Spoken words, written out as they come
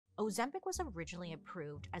Ozempic was originally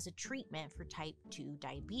approved as a treatment for type 2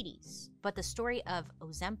 diabetes, but the story of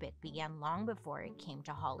Ozempic began long before it came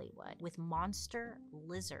to Hollywood with monster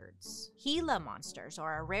lizards. Gila monsters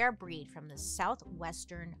are a rare breed from the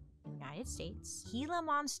southwestern United States. Gila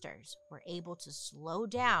monsters were able to slow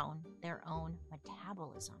down their own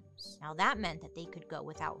metabolisms. Now that meant that they could go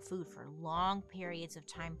without food for long periods of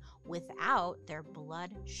time without their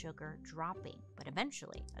blood sugar dropping. But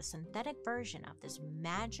eventually, a synthetic version of this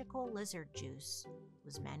magical lizard juice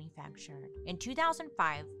was manufactured. In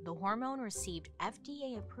 2005, the hormone received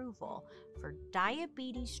FDA approval for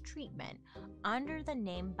diabetes treatment under the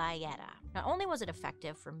name PAVED. Not only was it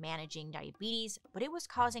effective for managing diabetes, but it was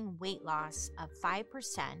causing weight loss of 5%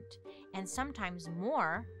 and sometimes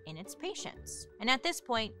more in its patients. And at this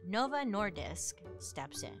point, Novo Nordisk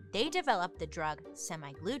steps in. They developed the drug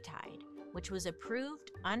semaglutide, which was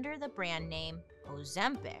approved under the brand name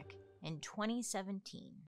Ozempic in 2017.